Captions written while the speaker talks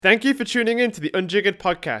Thank you for tuning in to the Unjiggered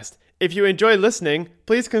podcast. If you enjoy listening,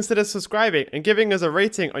 please consider subscribing and giving us a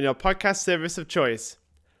rating on your podcast service of choice.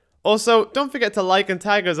 Also, don't forget to like and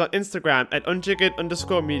tag us on Instagram at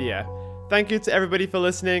unjiggered_media. Thank you to everybody for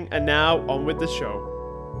listening, and now on with the show.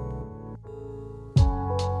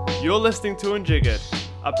 You're listening to Unjiggered,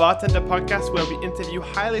 a bartender podcast where we interview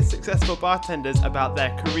highly successful bartenders about their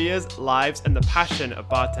careers, lives, and the passion of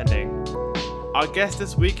bartending. Our guest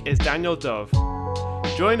this week is Daniel Dove.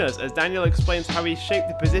 Join us as Daniel explains how he shaped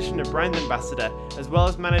the position of brand ambassador, as well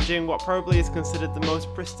as managing what probably is considered the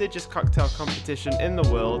most prestigious cocktail competition in the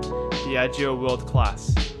world, Diageo World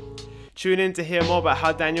Class. Tune in to hear more about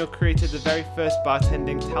how Daniel created the very first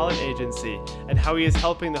bartending talent agency and how he is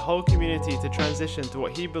helping the whole community to transition to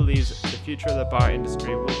what he believes the future of the bar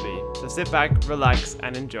industry will be. So sit back, relax,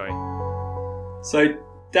 and enjoy. So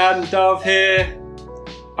Dan Dove here,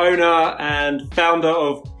 owner and founder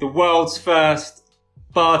of the world's first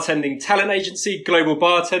bartending talent agency, Global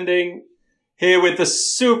Bartending, here with the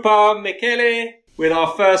super Michele with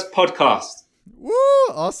our first podcast. Woo!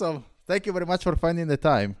 Awesome. Thank you very much for finding the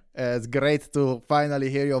time. It's great to finally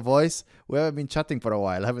hear your voice. We haven't been chatting for a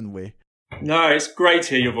while, haven't we? No, it's great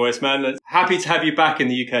to hear your voice, man. Happy to have you back in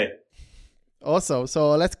the UK. Awesome.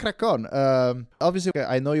 So let's crack on. Obviously,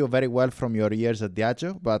 I know you very well from your years at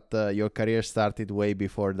Diageo, but your career started way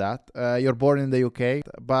before that. You're born in the UK,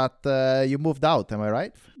 but you moved out. Am I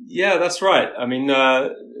right? Yeah, that's right. I mean,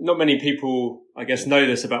 not many people, I guess, know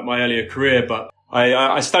this about my earlier career, but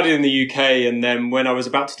I studied in the UK, and then when I was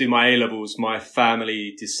about to do my A-levels, my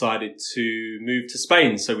family decided to move to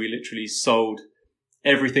Spain. So we literally sold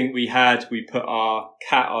everything we had. We put our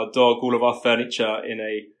cat, our dog, all of our furniture in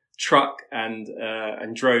a truck and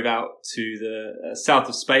drove out to the south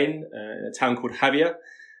of Spain, in a town called Javia,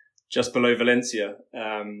 just below Valencia.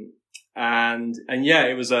 And yeah,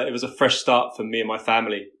 it was a fresh start for me and my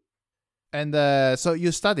family. And so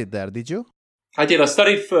you studied there, did you? I did. I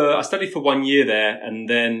studied for 1 year there, and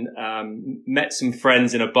then met some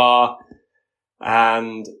friends in a bar,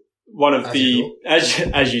 and one of as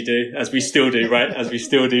you do, as we still do, right? As we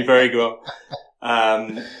still do very well.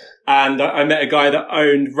 And I met a guy that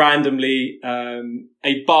owned randomly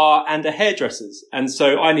a bar and a hairdresser's, and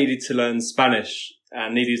so I needed to learn Spanish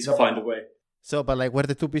and needed to find a way. So, but like, were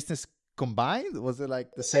the two business combined? Was it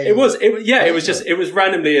like the same? It was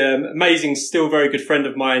randomly amazing. Still very good friend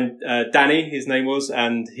of mine, Danny, his name was,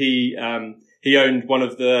 and he owned one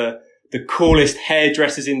of the coolest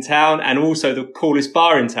hairdressers in town and also the coolest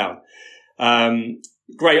bar in town.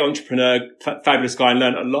 Great entrepreneur, fabulous guy, and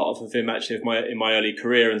learned a lot of him actually in my early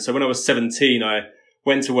career. And so when I was 17, I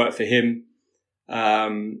went to work for him.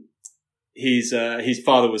 His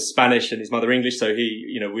father was Spanish and his mother English, so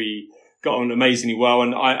we got on amazingly well.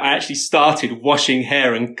 And I actually started washing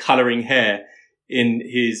hair and colouring hair in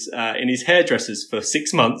his hairdressers for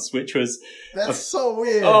 6 months, which was so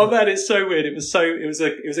weird. Oh man, it's so weird. It was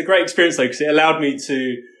a great experience though, because it allowed me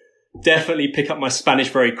to definitely pick up my Spanish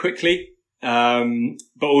very quickly.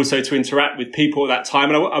 But also to interact with people at that time.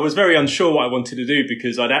 And I was very unsure what I wanted to do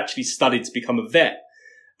because I'd actually studied to become a vet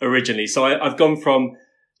originally. So I've gone from,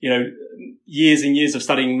 years and years of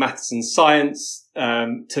studying maths and science,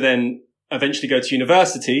 to then eventually go to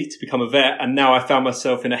university to become a vet. And now I found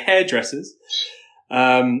myself in a hairdresser's,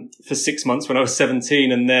 for 6 months when I was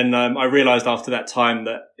 17. And then, I realized after that time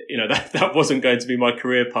that, that wasn't going to be my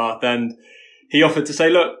career path. And he offered to say,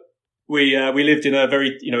 look, we lived in a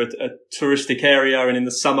very, a touristic area, and in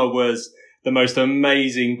the summer was the most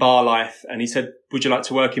amazing bar life. And he said, would you like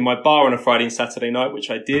to work in my bar on a Friday and Saturday night, which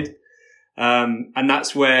I did. And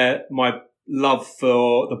that's where my love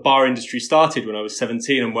for the bar industry started when I was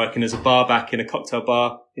 17 and working as a bar back in a cocktail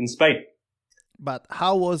bar in Spain. But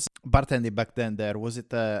how was bartending back then there? Was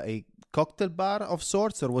it a cocktail bar of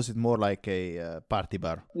sorts, or was it more like a party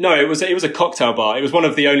bar? No, it was a cocktail bar. It was one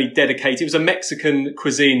of the only dedicated. It was a Mexican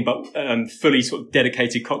cuisine, but fully sort of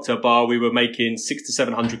dedicated cocktail bar. We were making 600 to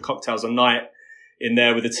 700 cocktails a night in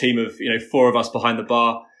there with a team of 4 of us behind the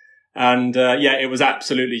bar. And it was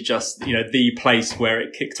absolutely just the place where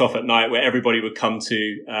it kicked off at night, where everybody would come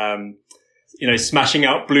to, smashing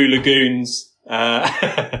out Blue Lagoons.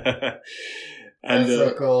 And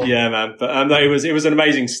so cool. Yeah, man. But it was an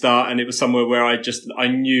amazing start, and it was somewhere where I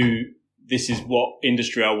knew this is what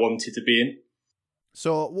industry I wanted to be in.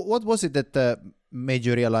 So what was it that made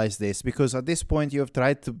you realize this? Because at this point you've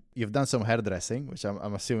done some hairdressing, which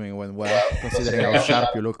I'm assuming went well, considering how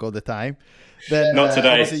sharp you look all the time. Then not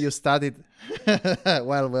today. Obviously you studied.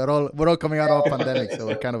 Well, we're all coming out of a pandemic, so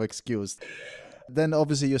we're kind of excused. Then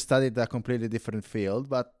obviously you studied a completely different field,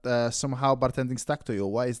 but somehow bartending stuck to you.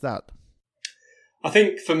 Why is that? I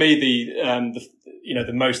think for me,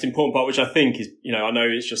 the most important part, which I think is, I know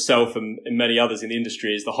it's yourself and many others in the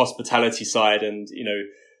industry, is the hospitality side, and,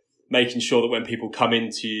 making sure that when people come in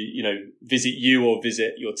to, visit you or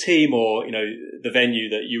visit your team or, the venue,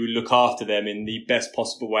 that you look after them in the best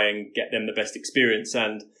possible way and get them the best experience.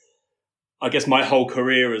 And I guess my whole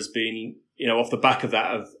career has been, off the back of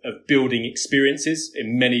that, of building experiences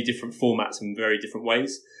in many different formats and very different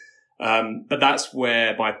ways. But that's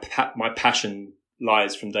where my passion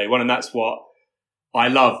lies from day one. And that's what I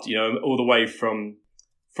loved, all the way from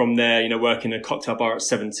there, working in a cocktail bar at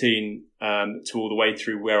 17, to all the way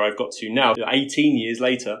through where I've got to now, 18 years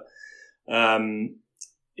later.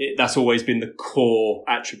 That's always been the core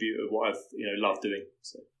attribute of what I've, loved doing.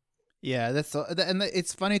 So. Yeah, and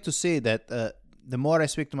it's funny to see that the more I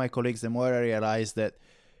speak to my colleagues, the more I realize that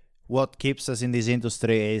what keeps us in this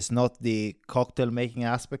industry is not the cocktail making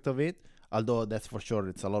aspect of it, although that's for sure,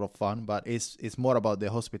 it's a lot of fun, but it's more about the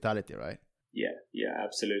hospitality, right? Yeah,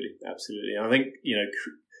 absolutely. And I think,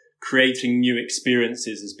 creating new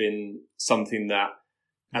experiences has been something that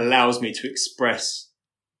allows me to express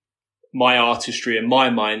my artistry and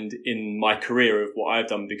my mind in my career of what I've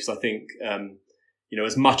done, because I think,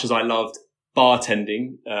 as much as I loved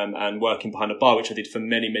bartending, and working behind a bar, which I did for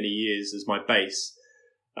many, many years as my base,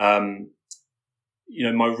 my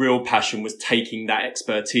real passion was taking that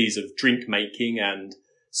expertise of drink making and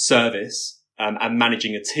service, and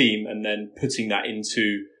managing a team, and then putting that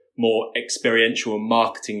into more experiential and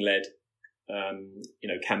marketing led,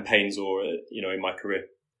 campaigns or, in my career.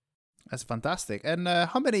 That's fantastic. And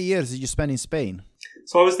how many years did you spend in Spain?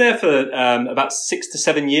 So I was there for about 6 to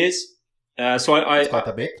 7 years. That's quite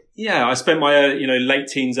a bit. Yeah, I spent my late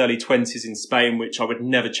teens, early 20s in Spain, which I would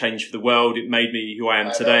never change for the world. It made me who I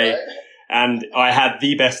am today, and I had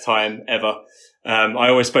the best time ever. I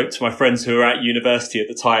always spoke to my friends who were at university at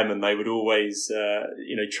the time, and they would always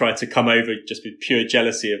try to come over just with pure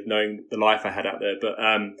jealousy of knowing the life I had out there. But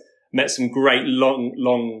met some great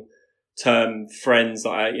long term friends that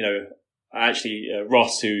I actually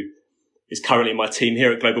Ross, who is currently in my team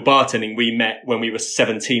here at Global Bartending, we met when we were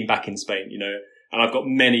 17 back in Spain, and I've got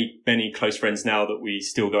many, many close friends now that we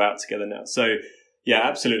still go out together now. So yeah,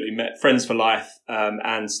 absolutely met friends for life,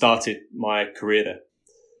 and started my career there.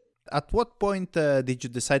 At what point did you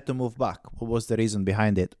decide to move back? What was the reason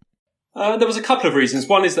behind it? There was a couple of reasons.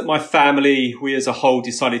 One is that my family, we as a whole,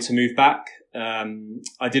 decided to move back.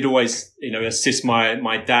 I did always, assist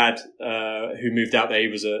my dad, who moved out there. He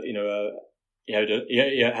was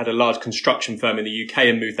he had a large construction firm in the UK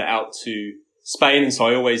and moved that out to Spain. And so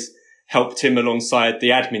I always helped him alongside the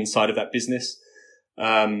admin side of that business.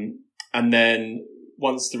 And then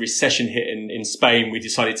once the recession hit in Spain, we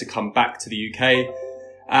decided to come back to the UK.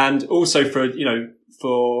 And also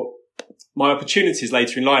for my opportunities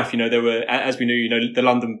later in life, there were, as we knew, the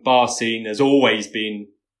London bar scene has always been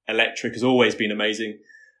electric, has always been amazing.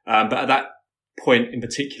 But at that point in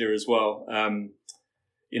particular as well,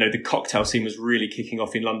 the cocktail scene was really kicking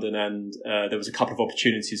off in London, and there was a couple of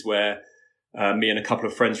opportunities where me and a couple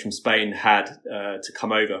of friends from Spain had to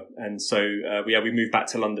come over. And so, we moved back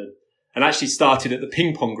to London and actually started at the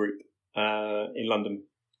Ping Pong Group in London.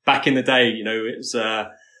 Back in the day,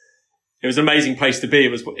 it was an amazing place to be. It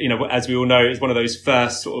was, as we all know, it was one of those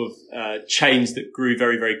first sort of chains that grew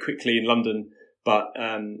very, very quickly in London. But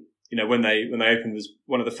when they opened, was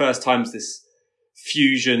one of the first times this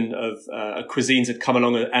fusion of cuisines had come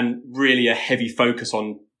along, and really a heavy focus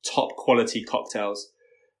on top quality cocktails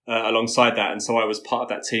alongside that. And so I was part of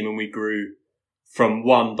that team, and we grew from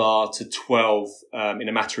 1 bar to 12 in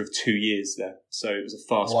a matter of 2 years there. So it was a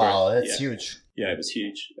fast growth. Wow, that's huge. Yeah, it was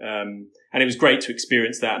huge. And it was great to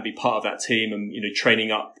experience that and be part of that team, and,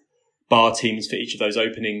 training up bar teams for each of those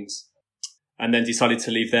openings. And then decided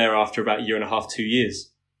to leave there after about 1.5 years, 2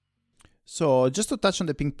 years. So just to touch on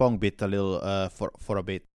the ping pong bit a little for a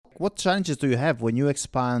bit, what challenges do you have when you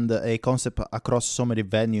expand a concept across so many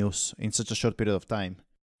venues in such a short period of time?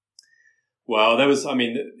 Well, there's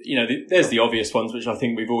the obvious ones, which I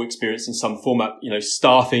think we've all experienced in some format.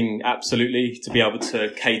 Staffing, absolutely, to be able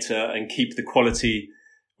to cater and keep the quality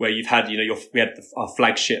where you've had, we had our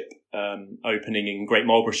flagship opening in Great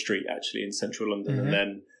Marlborough Street, actually, in central London, and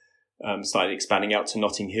then started expanding out to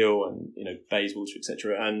Notting Hill and, Bayswater,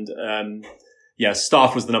 etc. And,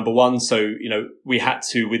 staff was the number one. So, we had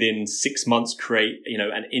to, within 6 months, create,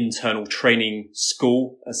 an internal training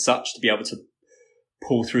school as such to be able to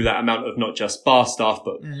pull through that amount of not just bar staff,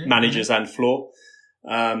 but managers and floor,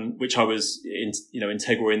 which I was,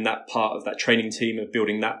 integral in that part of that training team of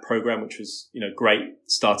building that program, which was, great,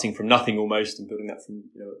 starting from nothing almost and building that from,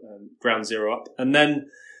 ground zero up. And then,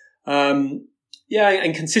 Yeah,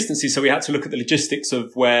 and consistency. So we had to look at the logistics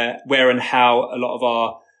of where and how a lot of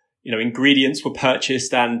our, ingredients were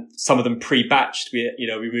purchased, and some of them pre-batched.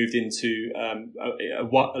 We moved into a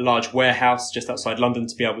large warehouse just outside London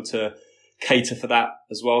to be able to cater for that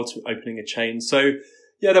as well, to opening a chain. So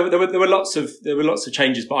yeah, there were lots of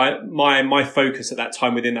changes, but my focus at that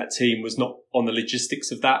time within that team was not on the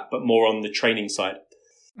logistics of that, but more on the training side.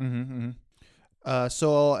 Mm-hmm.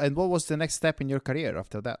 And what was the next step in your career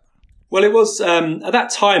after that? Well, it was at that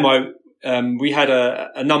time we had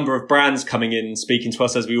a number of brands coming in speaking to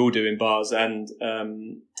us, as we all do in bars, and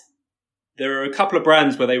there were a couple of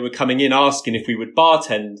brands where they were coming in asking if we would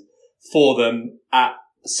bartend for them at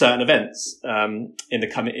certain events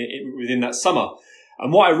within that summer.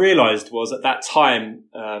 And what I realised was at that time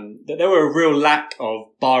that there were a real lack of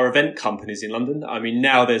bar event companies in London. I mean,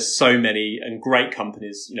 now there's so many and great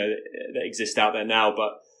companies, that exist out there now,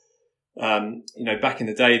 but back in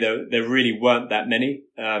the day, there really weren't that many.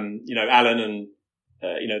 Alan and,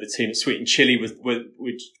 the team at Sweet and Chili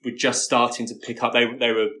were just starting to pick up. They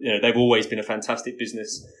were, they've always been a fantastic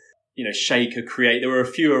business. Shaker, Create, there were a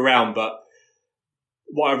few around, but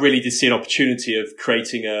what I really did see an opportunity of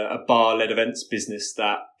creating a bar-led events business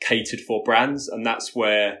that catered for brands. And that's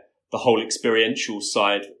where the whole experiential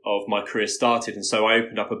side of my career started. And so I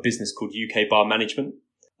opened up a business called UK Bar Management.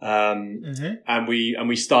 And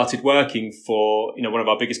we started working for, one of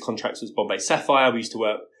our biggest contracts was Bombay Sapphire. We used to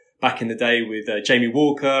work back in the day with Jamie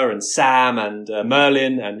Walker and Sam and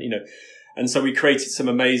Merlin, and so we created some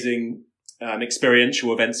amazing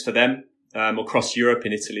experiential events for them across Europe,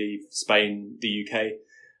 in Italy, Spain, the UK.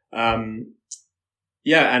 And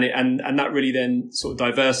that really then sort of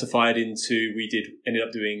diversified into, ended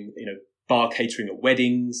up doing, bar catering at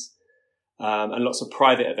weddings, and lots of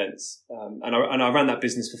private events. And I ran that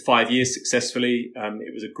business for 5 years successfully.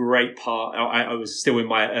 It was a great part. I was still in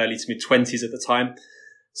my early to mid 20s at the time.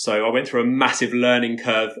 So I went through a massive learning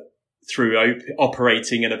curve through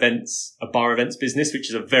operating a bar events business, which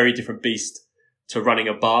is a very different beast to running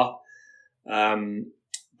a bar.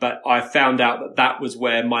 But I found out that was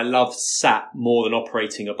where my love sat more than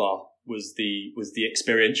operating a bar, was the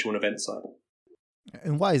experiential and event side.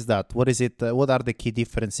 And why is that? What is it? What are the key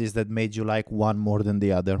differences that made you like one more than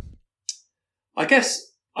the other? I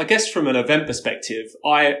guess from an event perspective,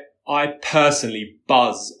 I personally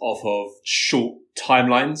buzz off of short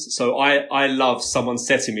timelines. So I love someone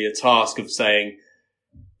setting me a task of saying,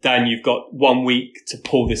 Dan, you've got 1 week to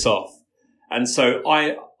pull this off. And so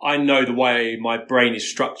I know the way my brain is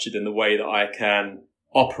structured and the way that I can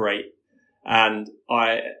operate. And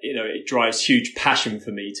it drives huge passion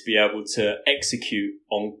for me to be able to execute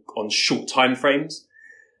on short time frames.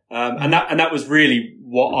 And that was really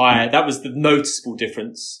that was the noticeable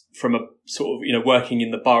difference from a sort of, working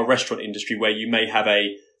in the bar restaurant industry, where you may have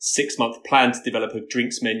a 6-month plan to develop a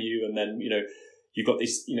drinks menu. And then, you've got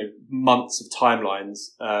these, months of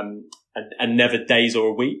timelines, and never days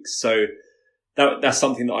or weeks. So that's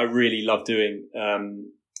something that I really love doing.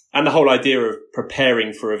 And the whole idea of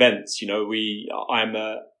preparing for events, people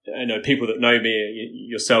that know me,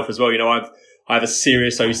 yourself as well, I have a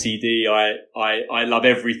serious OCD. I love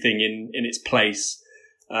everything in its place.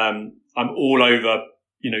 I'm all over,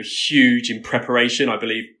 huge in preparation. I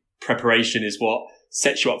believe preparation is what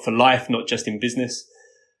sets you up for life, not just in business.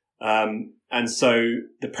 And so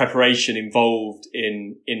the preparation involved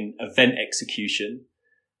in event execution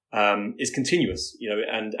is continuous,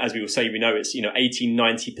 and as we will say, we know it's,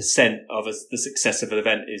 80-90% of the success of an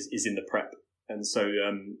event is in the prep. And so,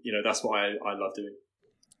 that's what I love doing.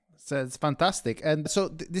 So it's fantastic. And so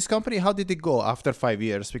this company, how did it go after 5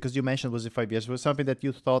 years? Because you mentioned, was it 5 years? Was it something that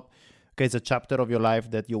you thought, okay, it's a chapter of your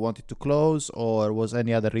life that you wanted to close, or was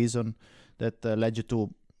any other reason that led you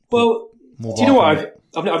to move on? Do you know what?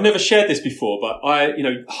 I've never shared this before, but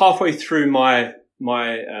halfway through my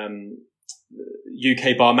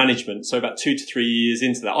UK bar management, so about 2 to 3 years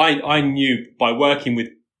into that, I knew by working with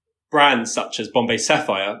brands such as Bombay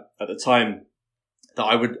Sapphire at the time that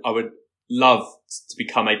I would love to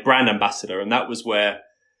become a brand ambassador, and that was where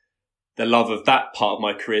the love of that part of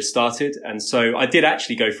my career started. And so I did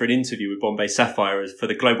actually go for an interview with Bombay Sapphire for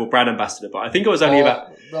the global brand ambassador, but I think I was only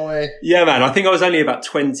no way. Yeah, man, I think I was only about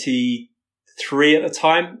 23 at the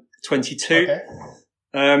time, 22. Okay.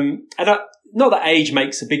 And not that age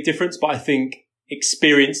makes a big difference, but I think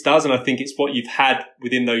experience does. And I think it's what you've had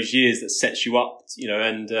within those years that sets you up,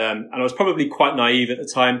 and I was probably quite naive at the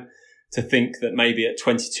time to think that maybe at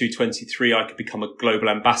 22, 23, I could become a global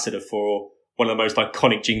ambassador for one of the most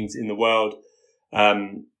iconic gins in the world.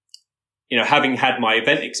 Having had my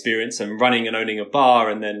event experience and running and owning a bar,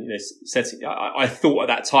 and then, I thought at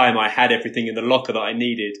that time I had everything in the locker that I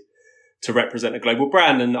needed to represent a global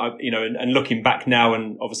brand. And and looking back now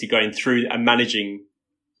and obviously going through and managing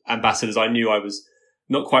ambassadors, I knew I was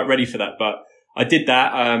not quite ready for that, but I did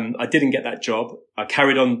that. I didn't get that job. I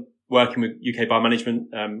carried on working with UK Bar Management,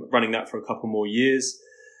 running that for a couple more years.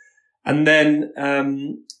 And then,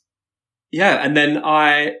 and then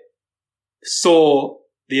I saw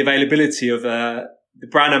the availability of, the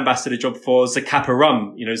brand ambassador job for Zacapa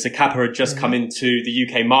Rum. Zacapa had just come into the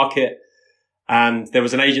UK market, and there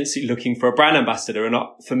was an agency looking for a brand ambassador. And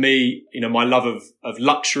for me, my love of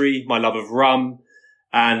luxury, my love of rum,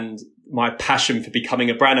 and my passion for becoming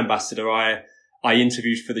a brand ambassador, I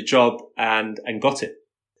interviewed for the job and got it.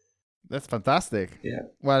 That's fantastic. Yeah.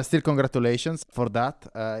 Well, still congratulations for that,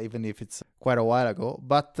 even if it's quite a while ago.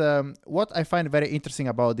 But what I find very interesting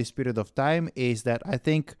about this period of time is that I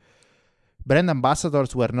think brand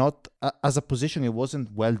ambassadors were not, as a position, it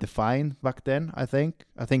wasn't well defined back then, I think.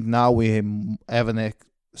 I think now we have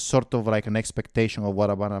sort of like an expectation of what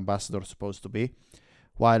a brand ambassador is supposed to be.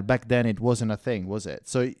 While back then it wasn't a thing, was it?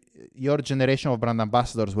 So your generation of brand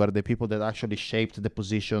ambassadors were the people that actually shaped the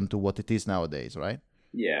position to what it is nowadays, right?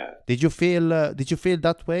 Yeah. Did you feel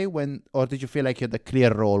that way or did you feel like you had a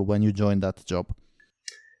clear role when you joined that job?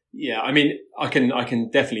 Yeah, I mean, I can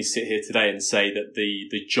definitely sit here today and say that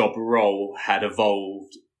the job role had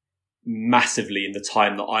evolved massively in the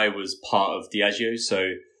time that I was part of Diageo.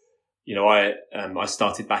 So, I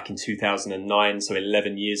started back in 2009, so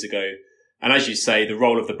 11 years ago. And as you say, the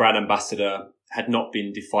role of the brand ambassador had not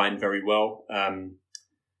been defined very well.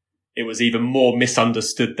 It was even more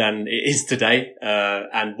misunderstood than it is today,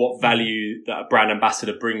 and what value that a brand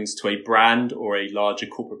ambassador brings to a brand or a larger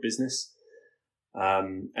corporate business.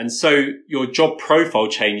 And so your job profile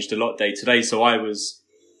changed a lot day to day. So I was,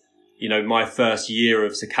 my first year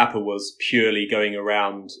of Zacapa was purely going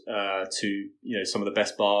around to, some of the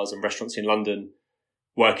best bars and restaurants in London,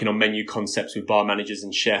 working on menu concepts with bar managers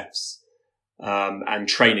and chefs. And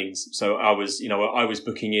trainings. So I was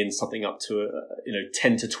booking in something up to,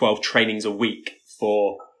 10 to 12 trainings a week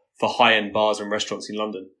for high-end bars and restaurants in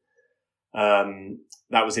London.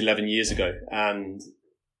 That was 11 years ago. And,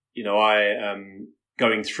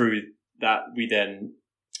 going through that, we then,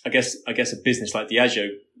 I guess a business like Diageo,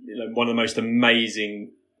 one of the most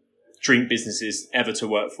amazing drink businesses ever to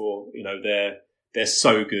work for. They're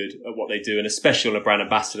so good at what they do, and especially on a brand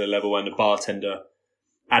ambassador level and a bartender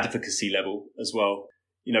advocacy level as well.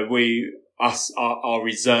 Our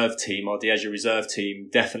reserve team, our Diageo reserve team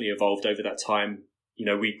definitely evolved over that time.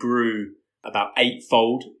 We grew about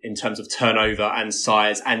 8-fold in terms of turnover and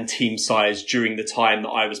size and team size during the time that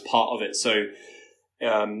I was part of it. So,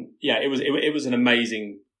 it was an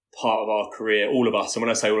amazing part of our career, all of us. And when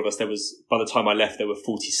I say all of us, by the time I left, there were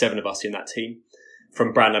 47 of us in that team,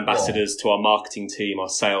 from brand ambassadors to our marketing team, our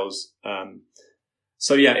sales,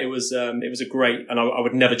 So it was a great, and I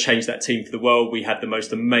would never change that team for the world. We had the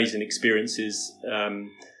most amazing experiences.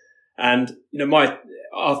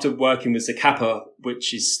 After working with Zacapa,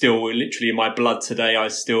 which is still literally in my blood today, I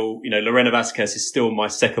still, Lorena Vasquez is still my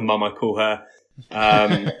second mum, I call her.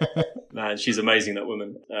 Man, she's amazing, that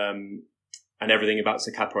woman. And everything about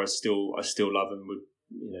Zacapa I still love and would,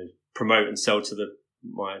 promote and sell to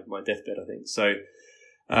my deathbed, I think. So,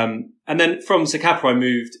 and then from Zacapa, I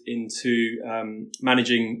moved into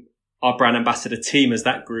managing our brand ambassador team as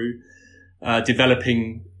that grew,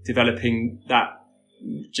 developing that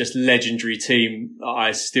just legendary team.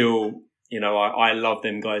 I still, I love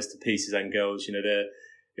them guys to pieces and girls.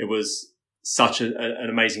 It was such an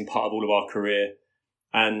amazing part of all of our career,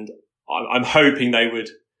 and I'm hoping they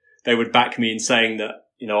would back me in saying that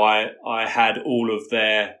I had all of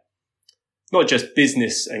their not just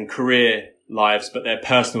business and career lives, but their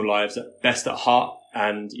personal lives at best at heart.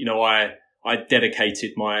 And, I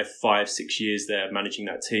dedicated my 5-6 years there managing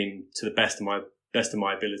that team to the best of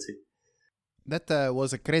my ability. That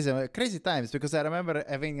was a crazy times, because I remember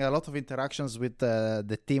having a lot of interactions with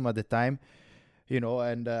the team at the time,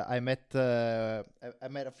 and I met a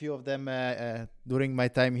few of them during my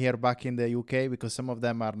time here back in the UK, because some of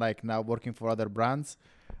them are like now working for other brands,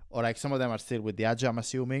 or like some of them are still with Diageo, I'm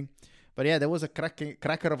assuming. But yeah, there was a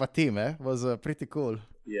cracker of a team, eh? It was pretty cool.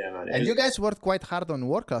 Yeah, man. And you guys worked quite hard on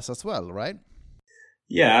World Class as well, right?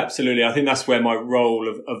 Yeah, absolutely. I think that's where my role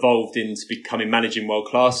evolved into becoming managing World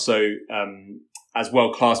Class. So, as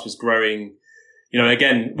World Class was growing,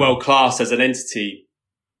 again, World Class as an entity,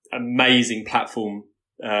 amazing platform,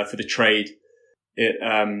 for the trade.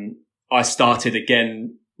 I started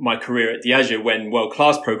again my career at Diageo when World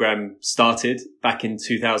Class program started back in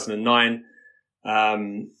 2009.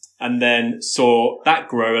 And then saw that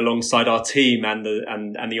grow alongside our team and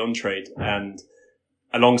the on-trade. And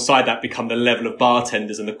alongside that become the level of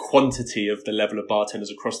bartenders and the quantity of the level of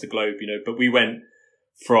bartenders across the globe, but we went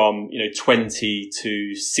from, 20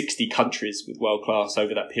 to 60 countries with world class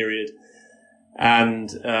over that period.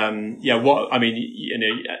 And, man, you've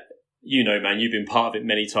been part of it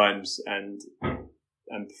many times and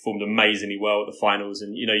performed amazingly well at the finals.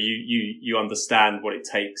 And, you understand what it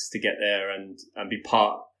takes to get there and be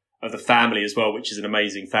part of the family as well, which is an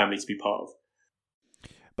amazing family to be part of.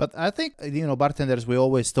 But I think, bartenders, we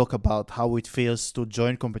always talk about how it feels to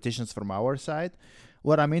join competitions from our side.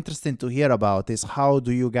 What I'm interested to hear about is how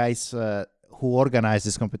do you guys who organize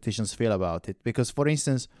these competitions feel about it? Because, for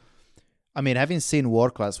instance, having seen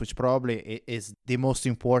World Class, which probably is the most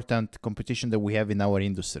important competition that we have in our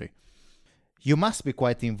industry, you must be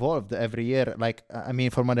quite involved every year,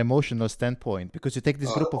 from an emotional standpoint, because you take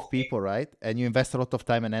this group of people, right? And you invest a lot of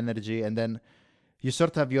time and energy, and then you sort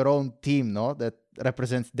of have your own team, no? That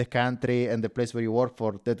represents the country and the place where you work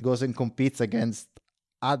for, that goes and competes against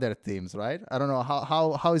other teams, right? I don't know,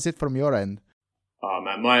 how is it from your end? Oh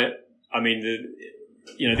man,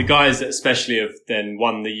 the guys that especially have then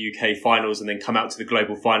won the UK finals and then come out to the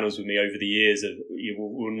global finals with me over the years, you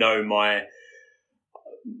will know my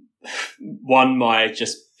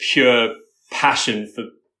just pure passion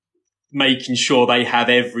for making sure they have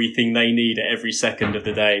everything they need at every second of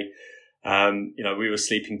the day. We were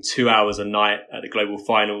sleeping 2 hours a night at the global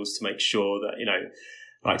finals to make sure that,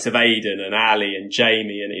 likes of Aidan and Ali and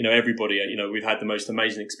Jamie and, everybody, we've had the most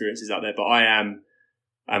amazing experiences out there, but I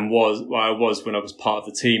was when I was part of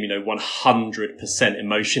the team, 100%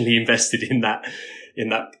 emotionally invested in that,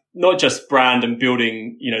 not just brand and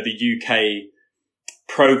building, the UK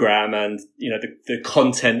program and, the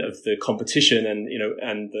content of the competition and,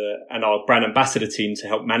 and our brand ambassador team to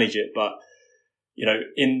help manage it. But,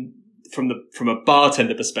 from a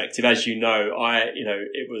bartender perspective, as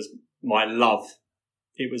it was my love.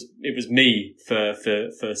 It was me for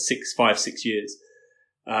 6 years.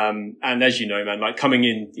 And as you know, man, like coming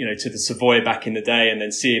in, to the Savoy back in the day and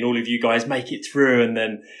then seeing all of you guys make it through and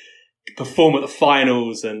then perform at the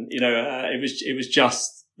finals. And, it was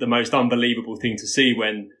just the most unbelievable thing to see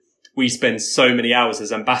when we spend so many hours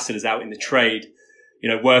as ambassadors out in the trade,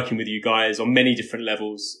 working with you guys on many different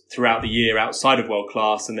levels throughout the year outside of World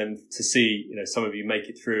Class. And then to see, some of you make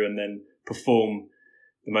it through and then perform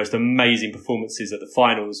the most amazing performances at the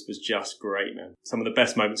finals was just great, man. Some of the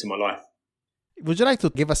best moments in my life. Would you like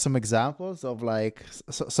to give us some examples of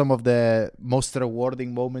some of the most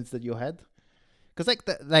rewarding moments that you had? Because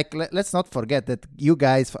let's not forget that you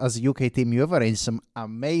guys as a UK team, you have arranged some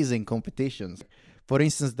amazing competitions. For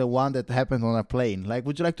instance, the one that happened on a plane.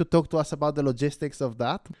 Would you like to talk to us about the logistics of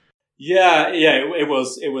that? Yeah, it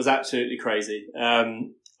was absolutely crazy.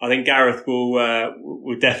 I think Gareth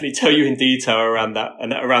will definitely tell you in detail around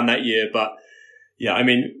that year. But yeah,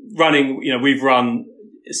 we've run,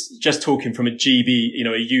 just talking from a GB,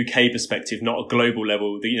 a UK perspective, not a global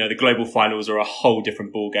level. The global finals are a whole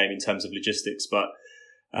different ball game in terms of logistics. But,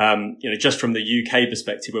 just from the UK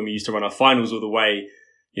perspective, when we used to run our finals all the way,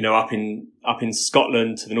 up in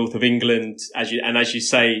Scotland to the north of England, as you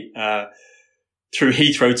say, through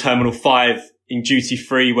Heathrow Terminal 5 in duty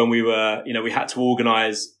free when we were, we had to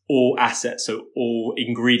organize all assets, so all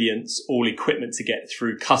ingredients, all equipment to get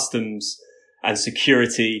through customs and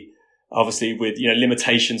security, obviously with,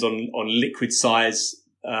 limitations on liquid size.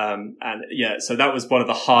 So that was one of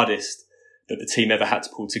the hardest that the team ever had to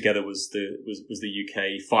pull together was the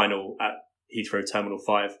UK final at Heathrow Terminal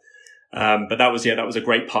 5. But that was a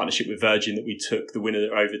great partnership with Virgin that we took the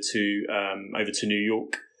winner over to New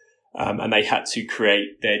York. And they had to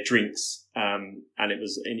create their drinks. And it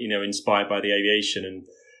was, inspired by the aviation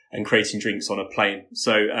and creating drinks on a plane.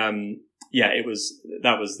 So, that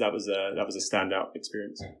was a standout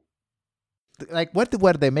experience. What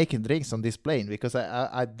were they making drinks on this plane? Because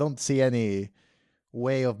I don't see any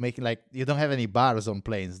way of making, you don't have any bars on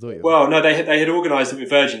planes, do you? Well, no, they had organized it with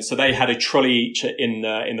Virgin. So they had a trolley each in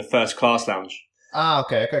the first class lounge.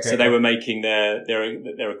 Okay. So they were making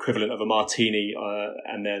their equivalent of a martini,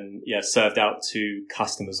 and then served out to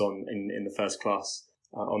customers in the first class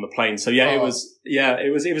on the plane. So it was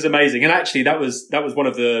amazing. And actually, that was one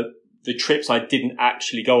of the trips I didn't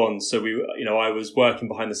actually go on. So I was working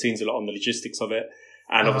behind the scenes a lot on the logistics of it,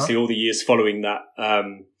 and obviously all the years following that.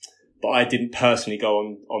 But I didn't personally go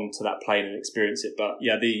onto that plane and experience it. But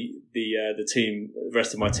the team, the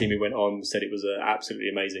rest of my team who went on said it was absolutely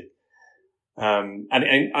amazing. And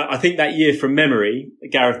I think that year from memory,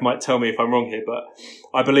 Gareth might tell me if I'm wrong here, but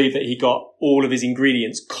I believe that he got all of his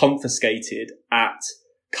ingredients confiscated at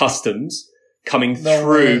customs coming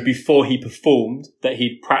through before he performed, that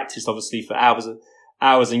he'd practiced obviously for hours.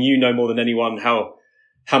 And you know more than anyone how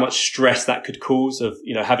how much stress that could cause of,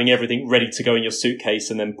 having everything ready to go in your suitcase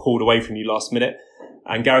and then pulled away from you last minute.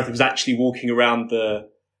 And Gareth was actually walking around the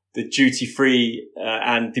duty free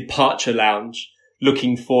and departure lounge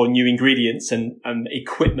looking for new ingredients and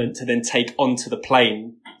equipment to then take onto the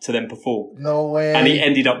plane to then perform. No way. And he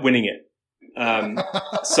ended up winning it.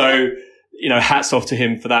 So, hats off to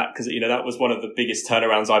him for that, because, that was one of the biggest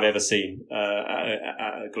turnarounds I've ever seen at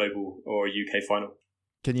a global or a UK final.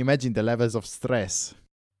 Can you imagine the levels of stress?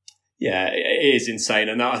 Yeah, it is insane.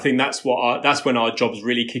 And I think that's when our jobs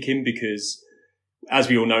really kick in, because as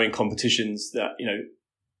we all know in competitions that,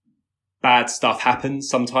 bad stuff happens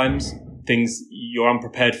sometimes, things you're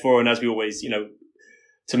unprepared for. And as we always,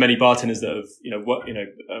 to many bartenders that have,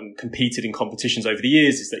 competed in competitions over the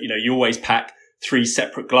years, is that, you always pack 3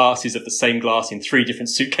 separate glasses of the same glass in 3 different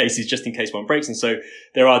suitcases just in case one breaks. And so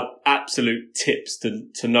there are absolute tips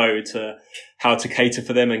to know to how to cater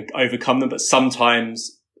for them and overcome them. But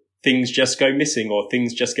sometimes things just go missing or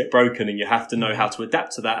things just get broken, and you have to know how to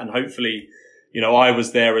adapt to that. And hopefully, I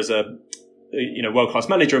was there as a, world-class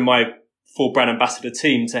manager and my full brand ambassador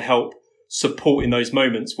team to help support in those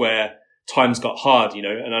moments where times got hard,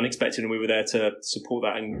 and unexpected, and we were there to support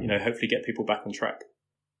that and, hopefully get people back on track.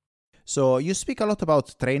 So you speak a lot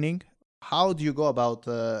about training. How do you go about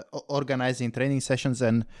organizing training sessions,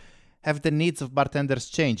 and have the needs of bartenders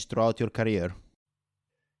changed throughout your career?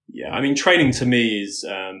 Yeah, I mean, training to me is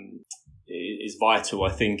vital.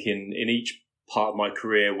 I think in each part of my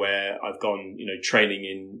career where I've gone, training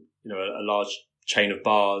in, a large chain of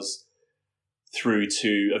bars, through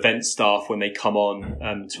to event staff when they come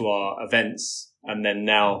on to our events, and then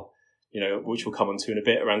now, which we'll come on to in a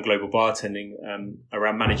bit, around global bartending,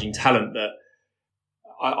 around managing talent, that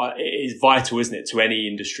it is vital, isn't it, to any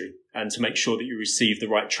industry, and to make sure that you receive the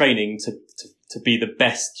right training to be the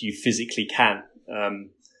best you physically can. And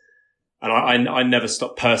I never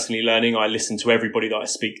stop personally learning. I listen to everybody that I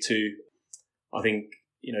speak to. I think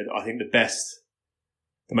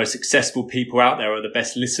the most successful people out there are the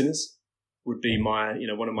best listeners, would be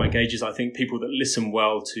one of my gauges. I think people that listen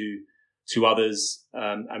well to others,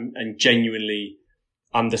 and genuinely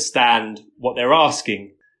understand what they're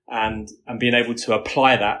asking and being able to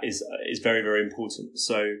apply that is very, very important.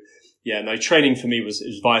 So yeah, no, training for me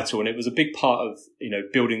is vital. And it was a big part of,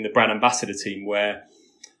 building the brand ambassador team, where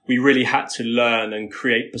we really had to learn and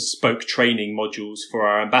create bespoke training modules for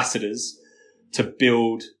our ambassadors to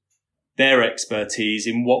build their expertise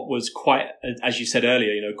in what was quite, as you said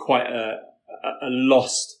earlier, quite a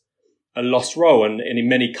lost role. And in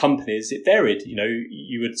many companies, it varied.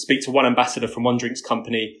 You would speak to one ambassador from one drinks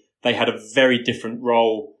company. They had a very different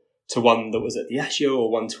role to one that was at Diageo,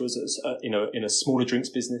 or one to was, in a smaller drinks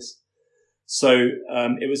business. So,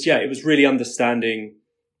 it was really understanding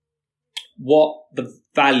what the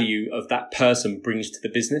value of that person brings to the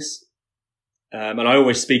business. And I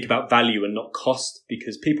always speak about value and not cost,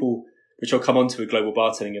 because people, which I'll come on to with global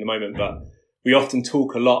bartending in a moment, but we often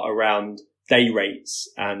talk a lot around day rates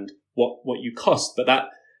and what you cost, but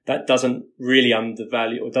that doesn't really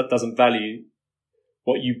undervalue, or that doesn't value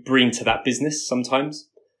what you bring to that business sometimes.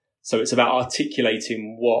 So it's about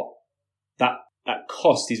articulating what that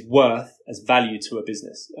cost is worth as value to a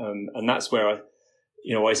business. And that's where I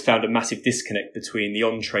always found a massive disconnect between the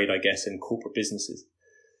on-trade, I guess, and corporate businesses.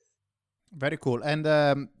 Very cool. And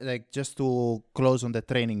just to close on the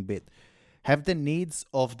training bit, have the needs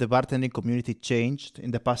of the bartending community changed in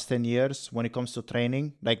the past 10 years when it comes to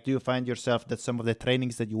training? Like, do you find yourself that some of the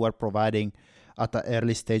trainings that you were providing at the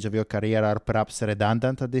early stage of your career are perhaps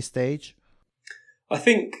redundant at this stage? I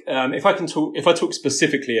think if I talk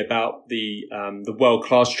specifically about the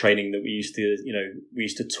world-class training that we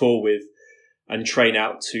used to tour with and train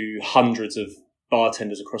out to hundreds of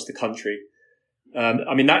bartenders across the country.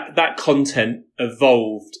 That content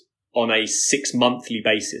evolved on a 6-monthly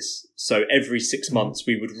basis. So every 6 months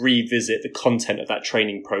we would revisit the content of that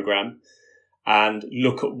training program and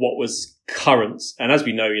look at what was current. And as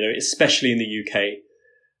we know, especially in the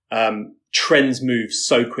UK, trends move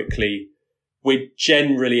so quickly. We're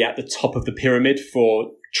generally at the top of the pyramid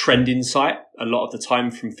for trend insight a lot of the time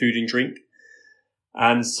from food and drink.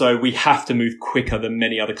 And so we have to move quicker than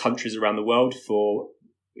many other countries around the world for,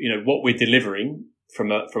 what we're delivering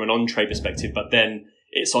from an on-trade perspective. But then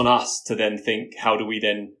it's on us to then think, how do we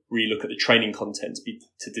then relook at the training content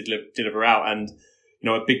to deliver out? And,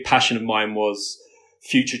 a big passion of mine was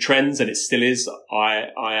future trends, and it still is. I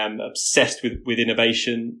am obsessed with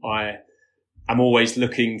innovation. I'm always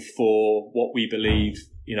looking for what we believe,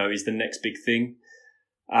 is the next big thing.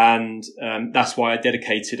 And that's why I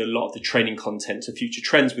dedicated a lot of the training content to future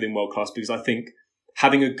trends within World Class, because I think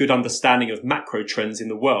having a good understanding of macro trends in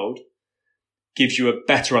the world gives you a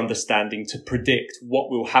better understanding to predict what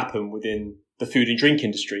will happen within the food and drink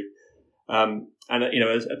industry. And,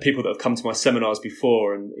 as people that have come to my seminars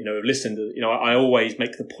before and, have listened, I always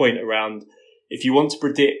make the point around, if you want to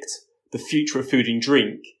predict the future of food and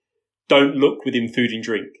drink, don't look within food and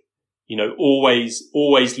drink.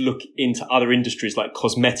 Always look into other industries like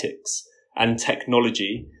cosmetics and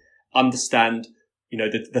technology, understand,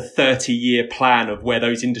 the 30-year plan of where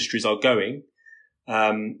those industries are going,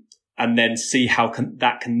 and then see how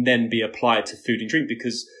that can then be applied to food and drink,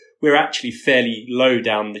 because we're actually fairly low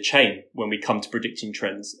down the chain when we come to predicting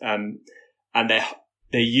trends. And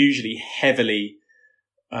they're usually heavily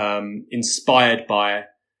inspired by,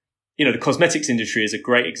 the cosmetics industry is a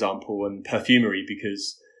great example, and perfumery,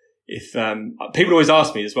 because if people always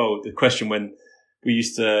ask me as well the question when we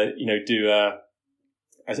used to, do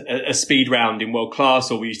a speed round in World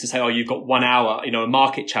Class, or we used to say, oh, you've got 1 hour, a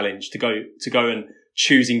market challenge to go and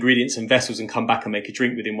choose ingredients and vessels and come back and make a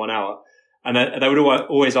drink within 1 hour. And they would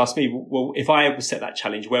always ask me, well, if I ever set that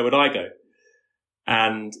challenge, where would I go?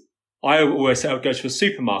 And I always say I would go to a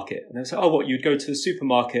supermarket. And they would say, oh, what, you'd go to the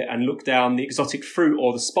supermarket and look down the exotic fruit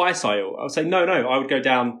or the spice aisle? I would say, no, I would go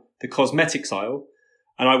down the cosmetics aisle,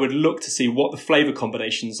 and I would look to see what the flavor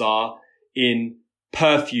combinations are in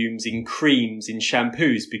perfumes, in creams, in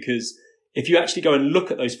shampoos. Because if you actually go and look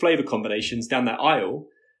at those flavor combinations down that aisle,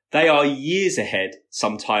 they are years ahead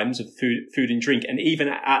sometimes of food and drink. And even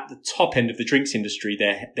at the top end of the drinks industry,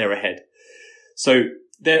 they're ahead. So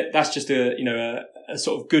that's just a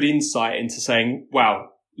sort of good insight into saying, wow,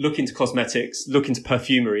 look into cosmetics, look into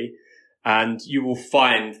perfumery, and you will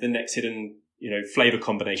find the next hidden, flavor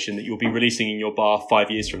combination that you'll be releasing in your bar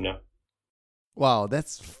 5 years from now. Wow,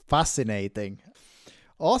 that's fascinating.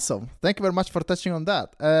 Awesome. Thank you very much for touching on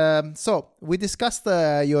that. So we discussed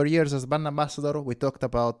your years as brand ambassador. We talked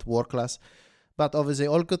about World Class, but obviously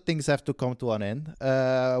all good things have to come to an end.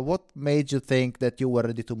 What made you think that you were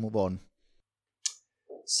ready to move on?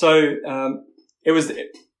 So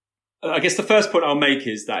I guess the first point I'll make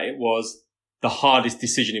is that it was the hardest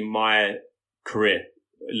decision in my career,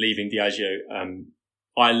 leaving Diageo.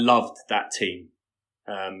 I loved that team,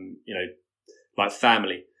 like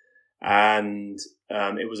family. And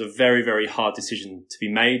it was a very, very hard decision to be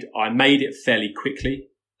made. I made it fairly quickly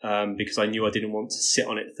because I knew I didn't want to sit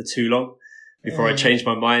on it for too long before I changed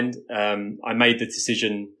my mind. I made the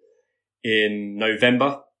decision in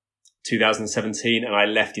November 2017, and I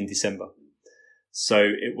left in December. So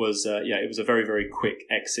it was a very, very quick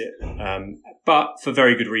exit, but for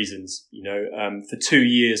very good reasons. For 2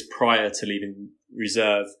 years prior to leaving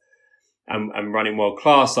Reserve and running World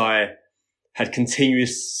Class, I had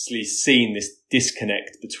continuously seen this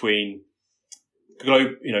disconnect between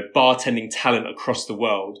bartending talent across the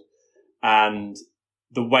world and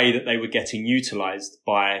the way that they were getting utilized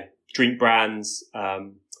by drink brands,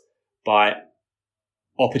 by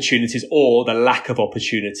opportunities or the lack of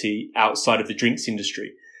opportunity outside of the drinks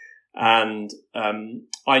industry. And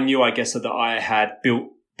I knew, I guess, that I had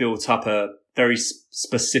built up a very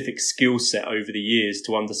specific skill set over the years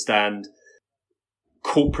to understand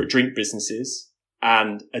corporate drink businesses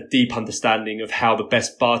and a deep understanding of how the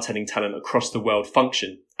best bartending talent across the world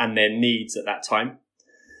function and their needs at that time.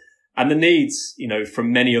 And the needs,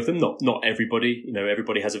 from many of them, not everybody,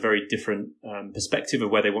 everybody has a very different perspective of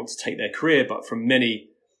where they want to take their career. But from many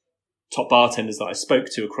top bartenders that I spoke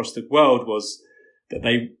to across the world was that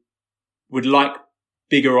they would like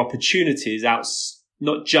bigger opportunities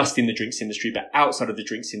not just in the drinks industry, but outside of the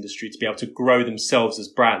drinks industry, to be able to grow themselves as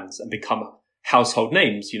brands and become household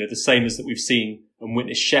names, the same as that we've seen and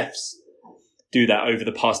witnessed chefs do that over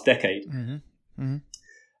the past decade. Mm-hmm. Mm-hmm.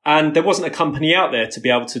 And there wasn't a company out there to be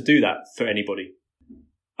able to do that for anybody.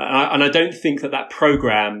 And I don't think that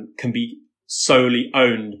program can be solely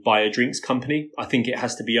owned by a drinks company. I think it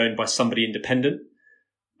has to be owned by somebody independent.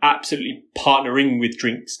 Absolutely partnering with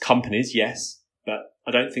drinks companies, yes, but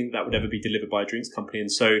I don't think that would ever be delivered by a drinks company.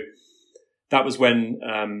 And so that was when,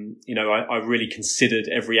 I really considered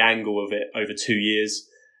every angle of it over 2 years,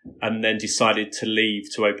 and then decided to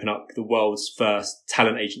leave to open up the world's first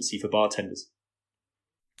talent agency for bartenders.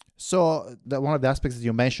 So one of the aspects that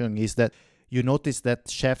you mentioned is that you notice that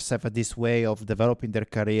chefs have this way of developing their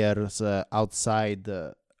careers outside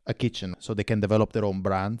a kitchen, so they can develop their own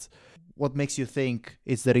brands. What makes you think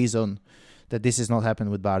is the reason that this has not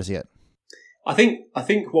happened with bars yet? I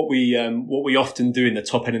think what we often do in the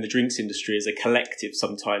top end of the drinks industry as a collective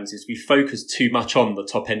sometimes is we focus too much on the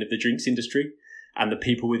top end of the drinks industry and the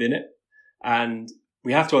people within it. And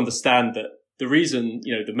we have to understand that the reason,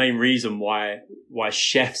 the main reason why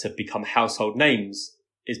chefs have become household names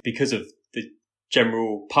is because of the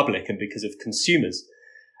general public and because of consumers.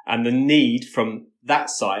 and the need from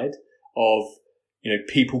that side of,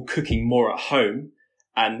 people cooking more at home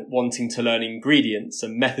and wanting to learn ingredients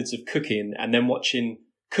and methods of cooking, and then watching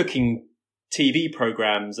cooking TV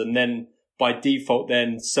programs, and then by default,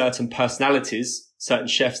 then certain personalities, certain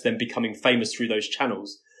chefs then becoming famous through those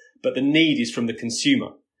channels. But the need is from the consumer.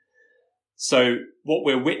 So what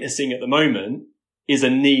we're witnessing at the moment is a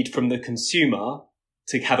need from the consumer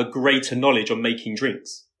to have a greater knowledge on making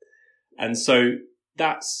drinks. And so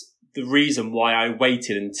that's the reason why I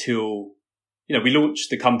waited until, we launched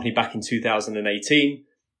the company back in 2018.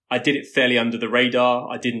 I did it fairly under the radar.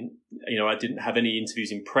 I didn't have any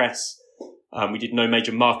interviews in press. We did no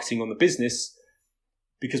major marketing on the business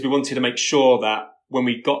because we wanted to make sure that when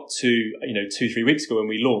we got to, 2-3 weeks ago when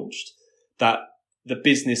we launched, that the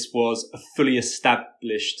business was a fully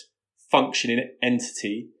established functioning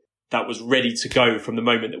entity that was ready to go from the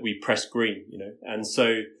moment that we pressed green, And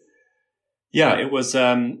so, it was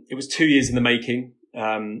 2 years in the making.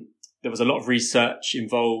 There was a lot of research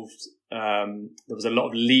involved. There was a lot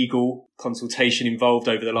of legal consultation involved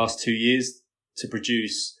over the last 2 years to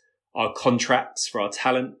produce our contracts for our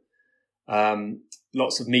talent.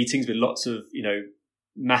 Lots of meetings with lots of,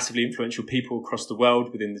 massively influential people across the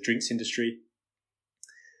world within the drinks industry.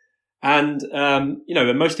 And,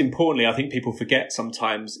 and most importantly, I think people forget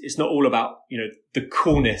sometimes it's not all about, the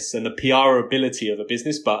coolness and the PR ability of a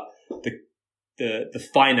business, but the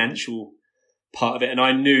financial part of it. And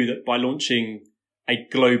I knew that by launching a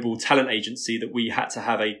global talent agency that we had to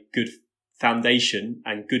have a good foundation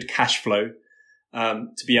and good cash flow,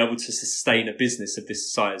 to be able to sustain a business of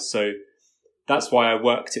this size. So that's why I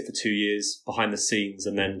worked it for 2 years behind the scenes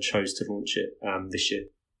and then chose to launch it, this year.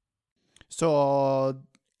 So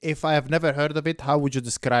if I have never heard of it, how would you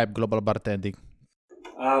describe Global Bartending?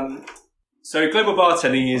 So Global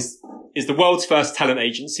Bartending is the world's first talent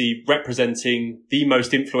agency representing the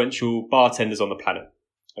most influential bartenders on the planet.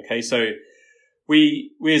 Okay, so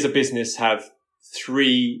we as a business have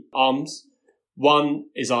 3 arms. One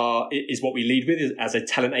is what we lead with as a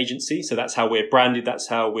talent agency. So that's how we're branded. That's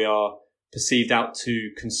how we are perceived out to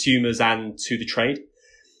consumers and to the trade.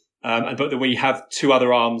 But we have 2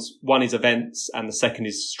 other arms. One is events and the second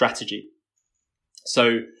is strategy.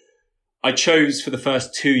 So I chose for the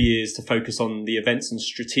first 2 years to focus on the events and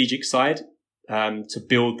strategic side, to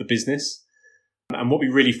build the business. And what we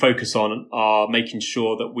really focus on are making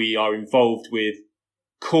sure that we are involved with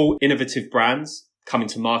cool, innovative brands coming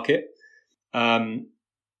to market,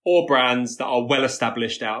 or brands that are well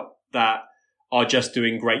established out that are just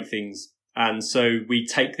doing great things. And so we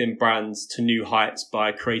take them brands to new heights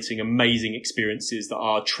by creating amazing experiences that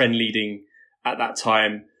are trend leading at that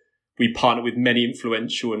time. We partner with many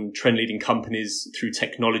influential and trend leading companies through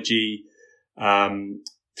technology,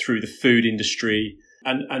 through the food industry,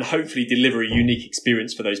 and hopefully deliver a unique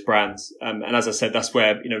experience for those brands. And as I said, that's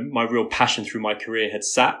where, my real passion through my career had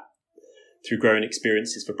sat, through growing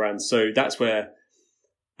experiences for brands. So that's where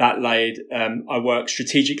that laid. I work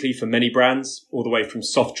strategically for many brands, all the way from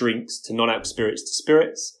soft drinks to non-alc spirits to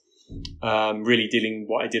spirits. Really dealing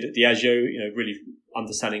what I did at Diageo, really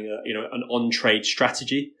understanding, an on-trade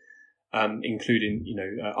strategy, including,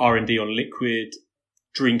 R&D on liquid,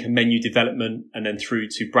 drink and menu development, and then through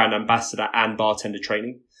to brand ambassador and bartender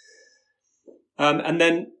training. And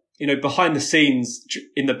then, behind the scenes,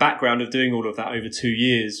 in the background of doing all of that over 2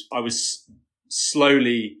 years, I was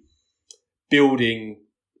slowly building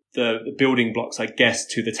the building blocks, I guess,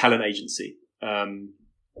 to the talent agency.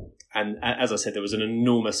 And as I said, there was an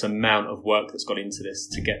enormous amount of work that's gone into this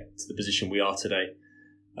to get to the position we are today.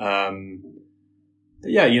 But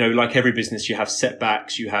yeah, like every business, you have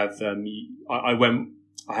setbacks. You have,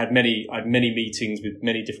 I had many meetings with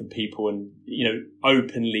many different people, and,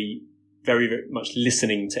 openly, very, very much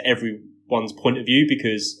listening to everyone's point of view,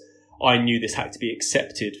 because I knew this had to be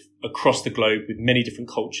accepted across the globe with many different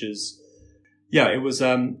cultures. Yeah, it was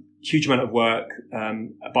a huge amount of work,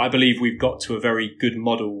 but I believe we've got to a very good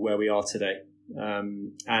model where we are today.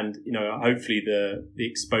 And, hopefully the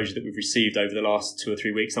exposure that we've received over the last 2 or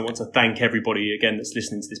 3 weeks, I want to thank everybody again that's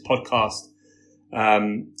listening to this podcast,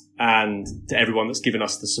 and to everyone that's given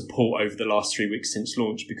us the support over the last 3 weeks since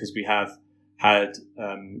launch, because we have had,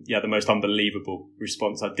 the most unbelievable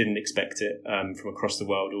response. I didn't expect it, from across the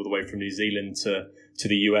world, all the way from New Zealand to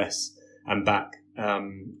the US and back.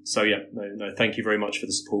 Thank you very much for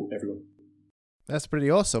the support, everyone. That's pretty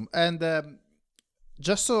awesome. And,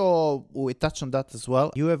 just so we touch on that as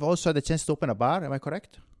well, you have also had a chance to open a bar, am I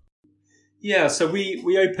correct? Yeah, so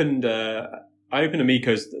we opened, I opened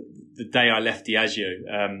Amico's the day I left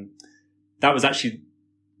Diageo. That was actually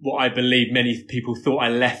what I believe many people thought I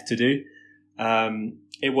left to do.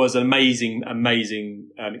 It was an amazing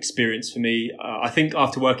experience for me. I think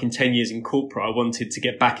after working 10 years in corporate, I wanted to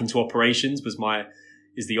get back into operations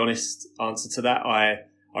is the honest answer to that.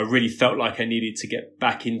 I really felt like I needed to get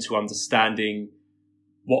back into understanding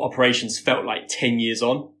what operations felt like 10 years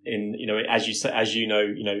on. As you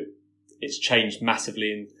know, it's changed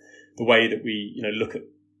massively in the way that we, look at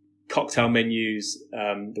cocktail menus,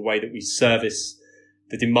 the way that we service,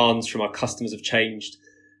 the demands from our customers have changed.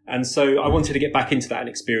 And so I wanted to get back into that and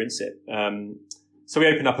experience it. So we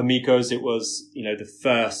opened up Amigos. It was, the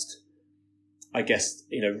first, I guess,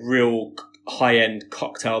 real high-end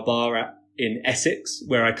cocktail bar in Essex,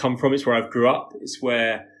 where I come from. It's where I grew up. It's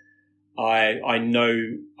where I know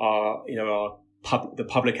the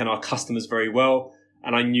public and our customers very well.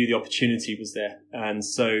 And I knew the opportunity was there. And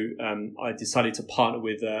so I decided to partner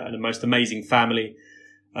with a most amazing family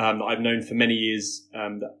that I've known for many years,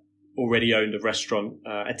 that already owned a restaurant,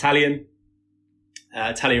 Italian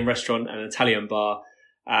restaurant and an Italian bar.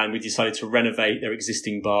 And we decided to renovate their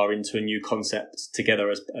existing bar into a new concept together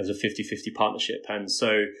as a 50-50 partnership. And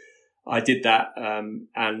so I did that,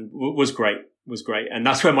 and was great. And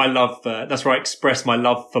that's where that's where I expressed my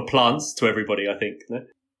love for plants to everybody, I think.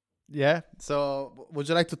 Yeah. So would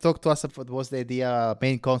you like to talk to us about what was the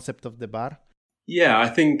main concept of the bar? Yeah, I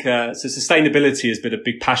think so sustainability has been a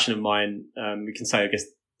big passion of mine. We can say, I guess,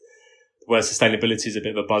 the word sustainability is a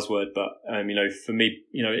bit of a buzzword, but, for me,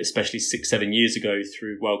 especially 6-7 years ago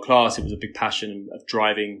through World Class, it was a big passion of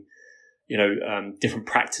driving, different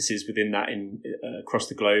practices within that across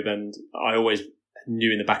the globe. And I always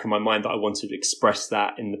knew in the back of my mind that I wanted to express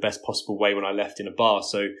that in the best possible way when I left in a bar.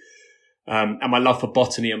 So, and my love for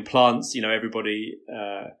botany and plants, everybody,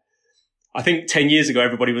 I think 10 years ago,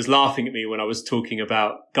 everybody was laughing at me when I was talking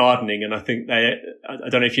about gardening. And I think I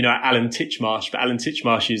don't know if you know Alan Titchmarsh, but Alan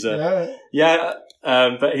Titchmarsh is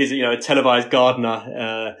but he's, a televised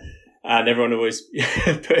gardener, and everyone always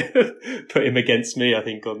put him against me, I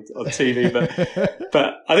think, on TV.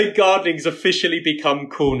 But I think gardening's officially become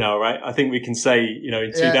cool now, right? I think we can say,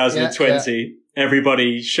 in 2020,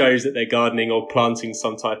 everybody shows that they're gardening or planting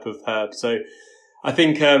some type of herb. So I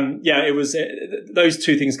think, it was those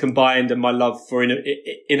two things combined, and my love for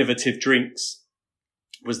innovative drinks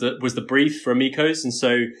was the brief for Amigos. And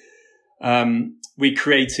so, we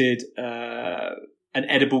created, an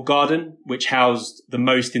edible garden, which housed the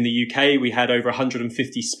most in the UK. We had over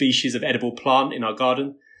 150 species of edible plant in our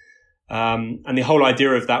garden. And the whole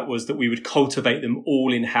idea of that was that we would cultivate them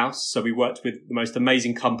all in-house. So we worked with the most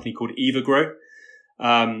amazing company called Evagrow,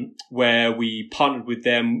 where we partnered with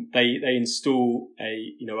them. They install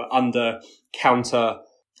an under-counter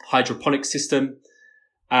hydroponic system,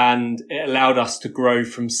 and it allowed us to grow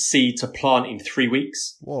from seed to plant in 3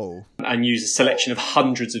 weeks. Whoa. And use a selection of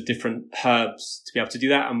hundreds of different herbs to be able to do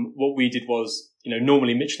that. And what we did was,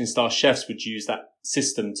 normally Michelin star chefs would use that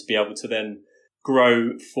system to be able to then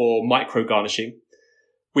grow for micro garnishing.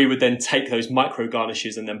 We would then take those micro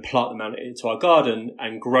garnishes and then plant them out into our garden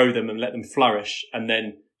and grow them and let them flourish, and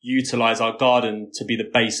then utilize our garden to be the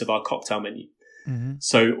base of our cocktail menu. Mm-hmm.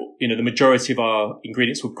 So, the majority of our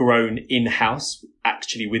ingredients were grown in-house,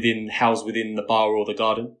 actually housed within the bar or the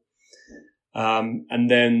garden. And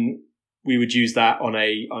then we would use that on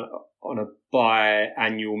a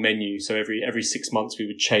biannual menu. So every 6 months we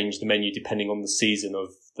would change the menu depending on the season of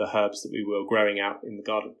the herbs that we were growing out in the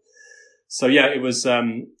garden. So it was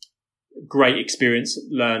great experience.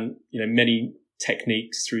 Learn many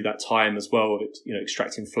techniques through that time as well of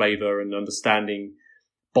extracting flavor and understanding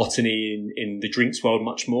botany in the drinks world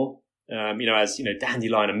much more. As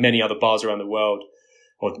Dandelion and many other bars around the world,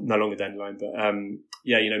 or no longer Dandelion, but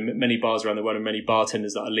many bars around the world and many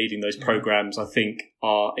bartenders that are leading those programs, I think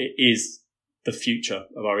it is the future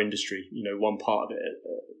of our industry. One part of it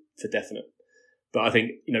for definite. But I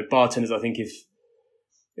think bartenders, I think if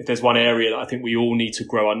there's one area that I think we all need to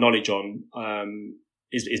grow our knowledge on,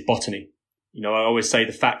 is botany. I always say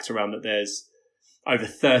the fact around that there's over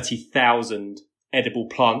 30,000 edible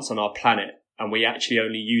plants on our planet, and we actually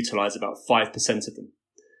only utilize about 5% of them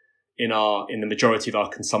in the majority of our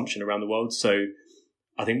consumption around the world. So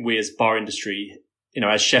I think we as bar industry,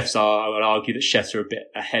 as chefs I would argue that chefs are a bit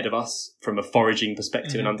ahead of us from a foraging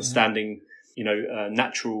perspective and understanding,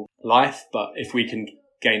 natural life. But if we can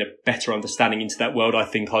gain a better understanding into that world, I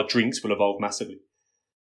think our drinks will evolve massively.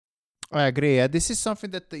 I agree. This is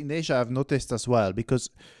something that in Asia I've noticed as well, because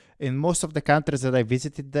in most of the countries that I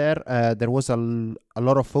visited there was a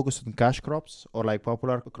lot of focus on cash crops or like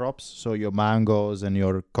popular crops. So your mangoes and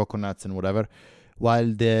your coconuts and whatever,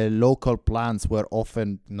 while the local plants were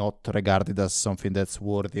often not regarded as something that's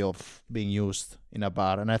worthy of being used in a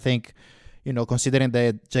bar. And I think, considering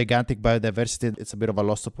the gigantic biodiversity, it's a bit of a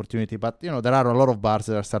lost opportunity. But, there are a lot of bars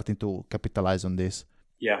that are starting to capitalize on this.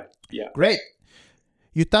 Yeah. Great.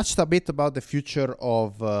 You touched a bit about the future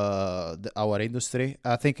of our industry.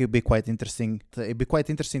 I think it'd be quite interesting. It'd be quite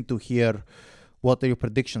interesting to hear what your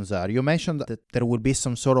predictions are. You mentioned that there will be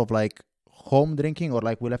some sort of like home drinking, or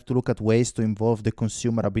like we'll have to look at ways to involve the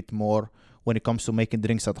consumer a bit more when it comes to making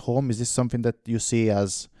drinks at home. Is this something that you see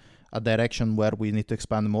as a direction where we need to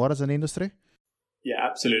expand more as an industry? Yeah,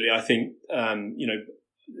 absolutely. I think,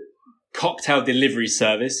 cocktail delivery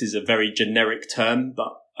service is a very generic term,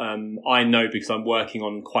 but I know, because I'm working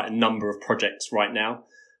on quite a number of projects right now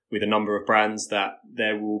with a number of brands, that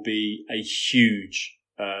there will be a huge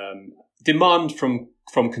demand from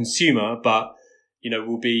consumer, but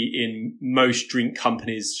will be in most drink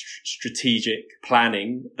companies' strategic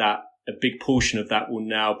planning, that a big portion of that will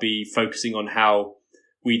now be focusing on how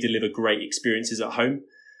we deliver great experiences at home.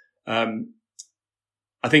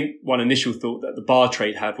 I think one initial thought that the bar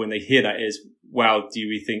trade have when they hear that is, wow, do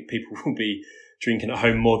we think people will be drinking at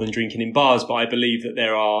home more than drinking in bars? But I believe that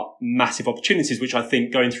there are massive opportunities, which I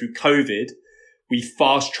think going through COVID, we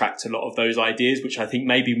fast tracked a lot of those ideas, which I think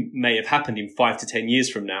may have happened in 5 to 10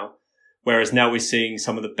 years from now. Whereas now we're seeing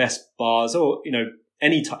some of the best bars, or,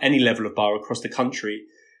 any level of bar across the country,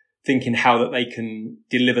 thinking how that they can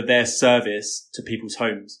deliver their service to people's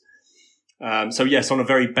homes. So yes, on a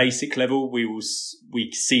very basic level,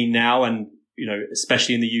 we see now, and,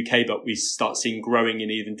 especially in the UK, but we start seeing growing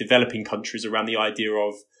in even developing countries around the idea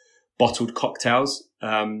of bottled cocktails,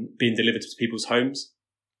 being delivered to people's homes.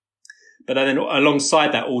 But then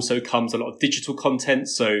alongside that also comes a lot of digital content.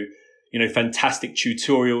 So, fantastic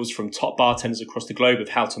tutorials from top bartenders across the globe of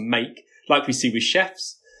how to make, like we see with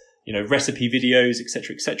chefs, recipe videos,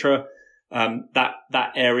 etc.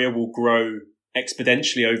 That area will grow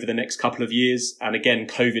exponentially over the next couple of years. And again,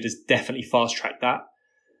 COVID has definitely fast tracked that.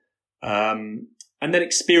 And then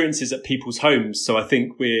experiences at people's homes. So I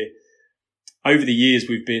think over the years,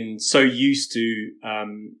 we've been so used to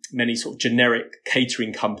many sort of generic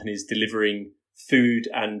catering companies delivering food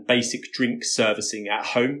and basic drink servicing at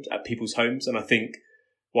home, at people's homes. And I think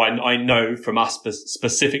I know from us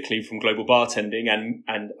specifically from Global Bartending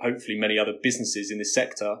and hopefully many other businesses in this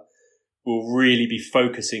sector will really be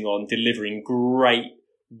focusing on delivering great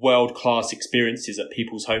world-class experiences at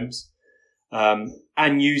people's homes,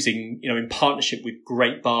 and using, in partnership with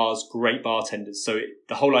great bars, great bartenders. So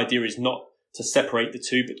the whole idea is not to separate the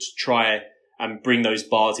two, but to try and bring those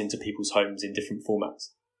bars into people's homes in different formats.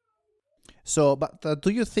 So, but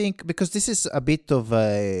do you think, because this is a bit of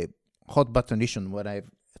a hot button issue when I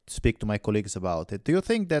speak to my colleagues about it, do you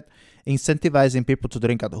think that incentivizing people to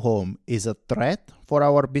drink at home is a threat for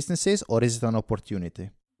our businesses, or is it an opportunity?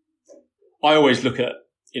 I always look at,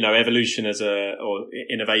 evolution or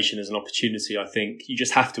innovation as an opportunity. I think you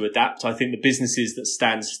just have to adapt. I think the businesses that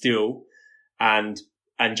stand still and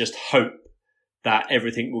just hope that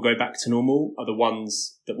everything will go back to normal are the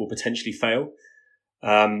ones that will potentially fail.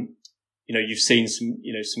 You've seen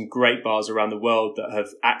some great bars around the world that have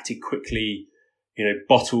acted quickly,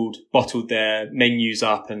 bottled their menus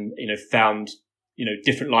up and, found,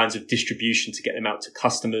 different lines of distribution to get them out to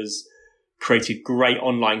customers, created great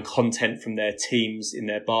online content from their teams in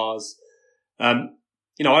their bars. I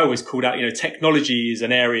always called out, technology is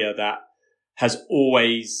an area that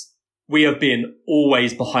we have been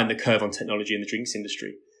always behind the curve on technology in the drinks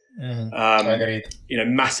industry. Agreed.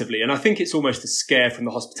 Massively. And I think it's almost a scare from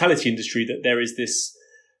the hospitality industry that there is this,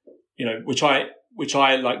 which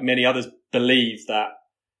I, like many others, believe that,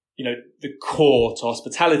 the core to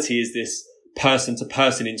hospitality is this person to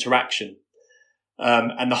person interaction.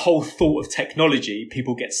 And the whole thought of technology,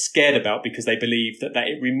 people get scared about because they believe that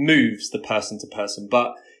it removes the person to person.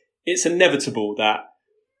 But it's inevitable that,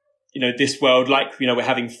 this world, like, we're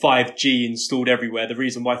having 5G installed everywhere. The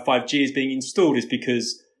reason why 5G is being installed is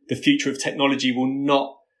because the future of technology will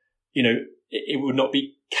not, it will not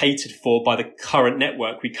be catered for by the current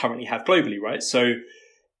network we currently have globally, right? So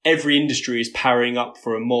every industry is powering up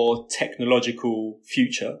for a more technological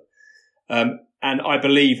future. And I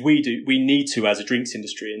believe we need to as a drinks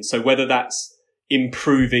industry. And so whether that's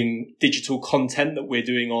improving digital content that we're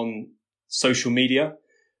doing on social media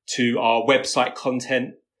to our website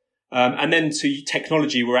content, and then to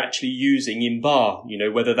technology we're actually using in bar,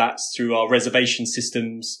 whether that's through our reservation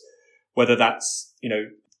systems, whether that's,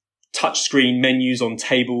 touchscreen menus on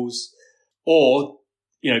tables, or,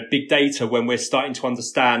 big data when we're starting to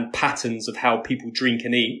understand patterns of how people drink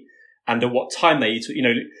and eat and at what time they eat.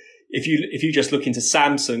 If you just look into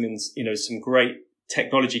Samsung and, some great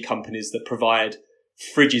technology companies that provide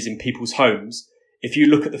fridges in people's homes, if you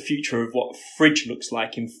look at the future of what a fridge looks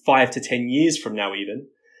like in 5 to 10 years from now, even,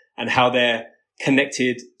 and how they're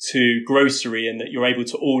connected to grocery and that you're able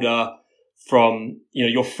to order from,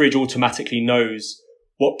 your fridge automatically knows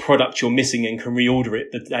what product you're missing and can reorder it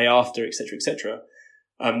the day after, etc., etc.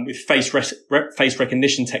 With face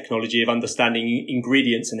recognition technology of understanding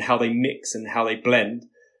ingredients and how they mix and how they blend,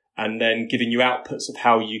 and then giving you outputs of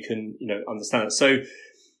how you can, understand it. So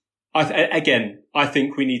I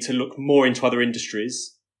think we need to look more into other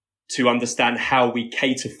industries to understand how we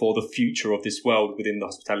cater for the future of this world within the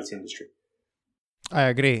hospitality industry. I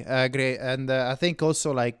agree. And I think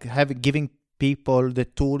also giving people the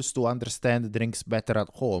tools to understand drinks better at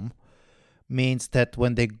home means that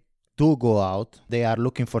when they do go out, they are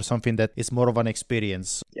looking for something that is more of an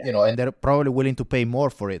experience, and they're probably willing to pay more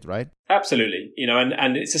for it, right? Absolutely.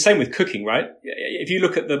 And it's the same with cooking, right? If you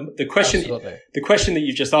look at the question, the question that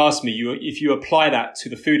you've just asked me, if you apply that to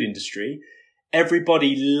the food industry,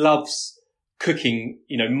 everybody loves cooking,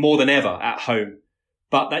 more than ever at home.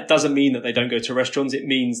 But that doesn't mean that they don't go to restaurants. It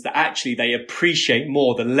means that actually they appreciate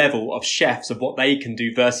more the level of chefs of what they can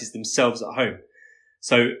do versus themselves at home.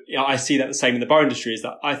 So I see that the same in the bar industry, is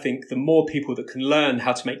that I think the more people that can learn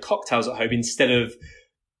how to make cocktails at home instead of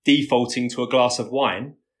defaulting to a glass of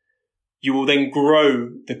wine, you will then grow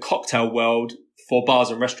the cocktail world for bars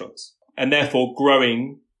and restaurants, and therefore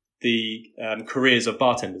growing the careers of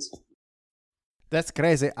bartenders. That's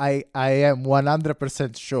crazy. I am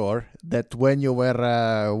 100% sure that when you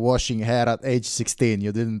were washing hair at age 16,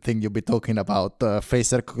 you didn't think you'd be talking about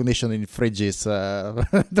face recognition in fridges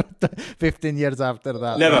 15 years after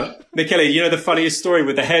that. Never. Michele, the funniest story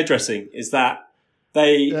with the hairdressing is that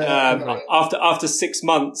they, after 6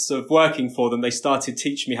 months of working for them, they started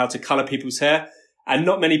teaching me how to color people's hair. And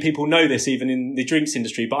not many people know this, even in the drinks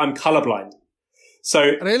industry, but I'm colorblind.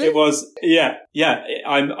 So really? It was, yeah.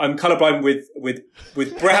 I'm colorblind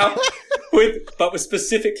with brown, but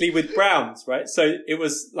specifically with browns, right? So it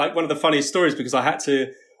was like one of the funniest stories because I had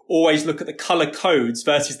to always look at the color codes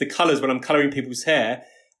versus the colors when I'm coloring people's hair.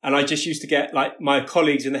 And I just used to get my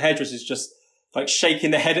colleagues in the hairdressers just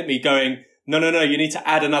shaking their head at me going, no, you need to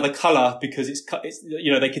add another color because it's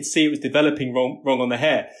they could see it was developing wrong on the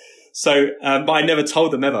hair. So, but I never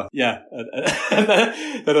told them ever. Yeah.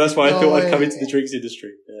 That's why I thought I'd come into the drinks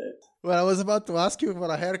industry. Yeah. Well, I was about to ask you for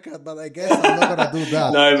a haircut, but I guess I'm not going to do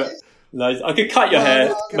that. No, I could cut your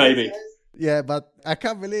hair, maybe. Yeah, but I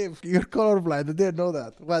can't believe you're colorblind. I didn't know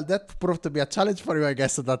that. Well, that proved to be a challenge for you, I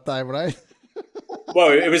guess, at that time, right?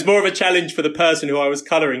 Well, it was more of a challenge for the person who I was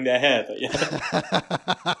coloring their hair, but yeah.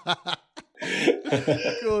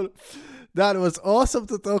 Cool. That was awesome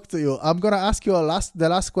to talk to you. I'm going to ask you the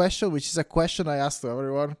last question, which is a question I asked to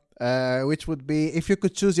everyone, which would be, if you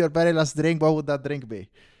could choose your very last drink, what would that drink be?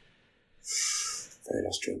 Very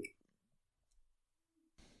last drink.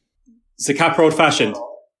 Zacapa Old Fashioned.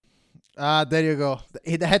 There you go.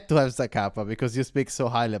 It had to have Zacapa because you speak so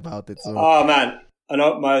highly about it. So. Oh, man. I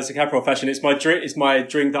know my Zacapa Old Fashioned. It's my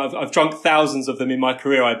drink that I've drunk thousands of them in my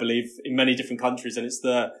career, I believe, in many different countries. And it's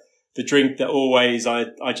the drink that always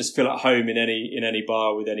I just feel at home in any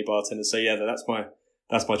bar with any bartender. So yeah, that's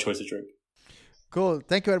my choice of drink. Cool.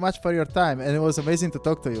 Thank you very much for your time, and it was amazing to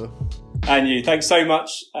talk to you. And you, thanks so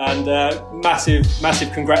much, and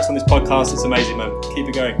massive congrats on this podcast. It's amazing, man. Keep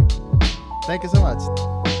it going. Thank you so much.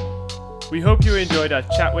 We hope you enjoyed our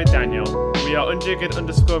chat with Daniel. We are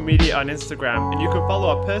unjiggered_media on Instagram, and you can follow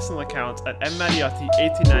our personal accounts at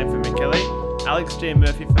mmariotti89 for Michele, Alex J.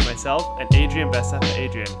 Murphy for myself, and Adrian Bessa for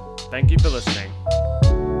Adrian. Thank you for listening.